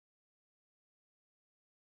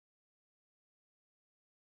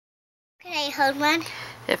Can I hold one?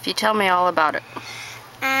 If you tell me all about it.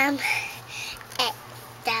 It's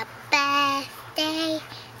the best day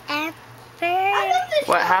ever.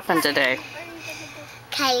 What happened today?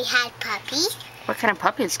 Kylie had puppies. What kind of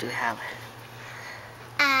puppies do you have?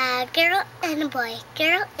 A girl and a boy.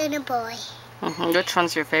 Girl and a boy. Which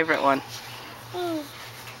one's your favorite one?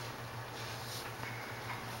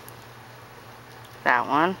 That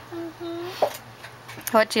one?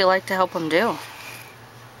 What do you like to help them do?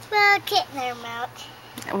 Well, get their milk.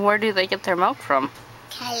 And where do they get their milk from?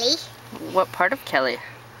 Kelly. What part of Kelly?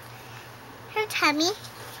 Her tummy.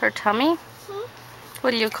 Her tummy?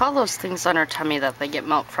 What do you call those things on her tummy that they get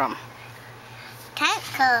milk from?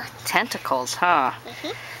 Tentacles. Tentacles, huh?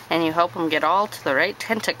 And you help them get all to the right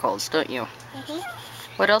tentacles, don't you?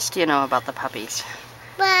 What else do you know about the puppies?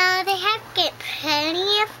 Well, they have to get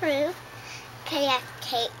plenty of food. They have to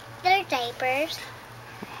take their diapers.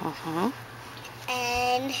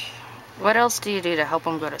 And what else do you do to help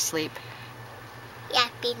them go to sleep? you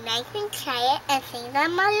have to be nice and quiet and sing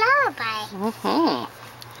them a lullaby.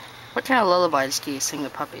 What kind of lullabies do you sing the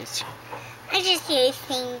puppies? I just usually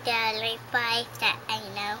sing the lullabies that I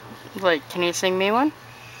know. Like, can you sing me one?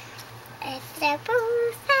 It's the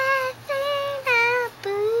boo-sa-sina,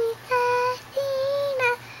 boo-sa-sina,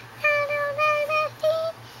 na-do-na-na-see,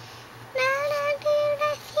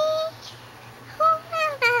 na-na-do-na-see,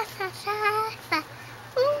 ooh-na-na-sa-sa-sa,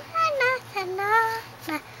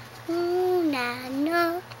 ooh-na-na-sa-na-na,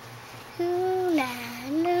 ooh-na-no,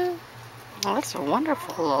 ooh-na-no. Oh, that's a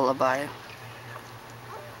wonderful lullaby.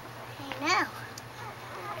 I know.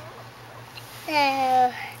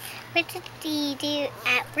 So, what did you do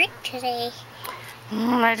at work today?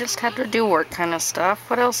 I just had to do work kind of stuff.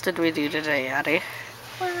 What else did we do today, Addie?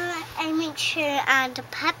 Well, I made sure on the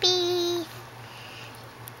puppy,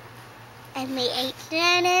 and we ate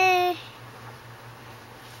dinner,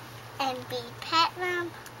 and we pet them,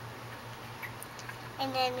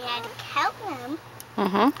 and then we had to count them.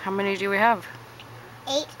 How many do we have?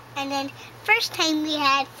 8, and then first time we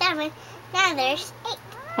had 7, now there's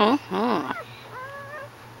 8.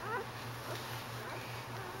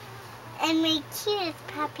 And my cutest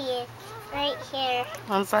puppy is right here.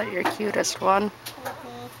 Was that your cutest one?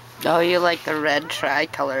 Oh, you like the red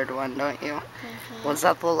tri-colored one, don't you? Was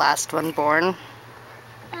that the last one born?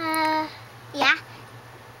 Yeah.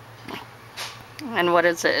 And what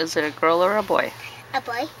is it? Is it a girl or a boy? A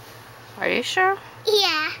boy. Are you sure?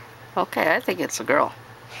 Yeah. Okay, I think it's a girl.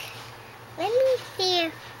 Let me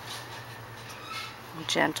see.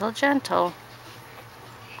 Gentle, gentle.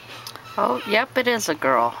 Oh, yep, it is a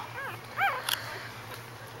girl.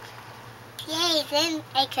 Yay, then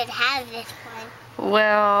I could have this one.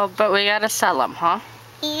 Well, but we gotta sell them, huh?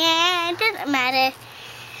 Yeah, it doesn't matter.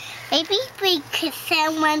 Maybe we could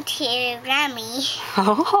sell one to Grammy.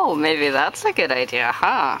 Oh, maybe that's a good idea,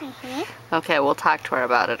 huh? Okay, we'll talk to her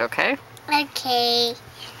about it, okay? Okay.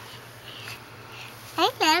 I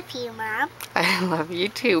love you, Mom. I love you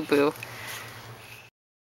too, Boo.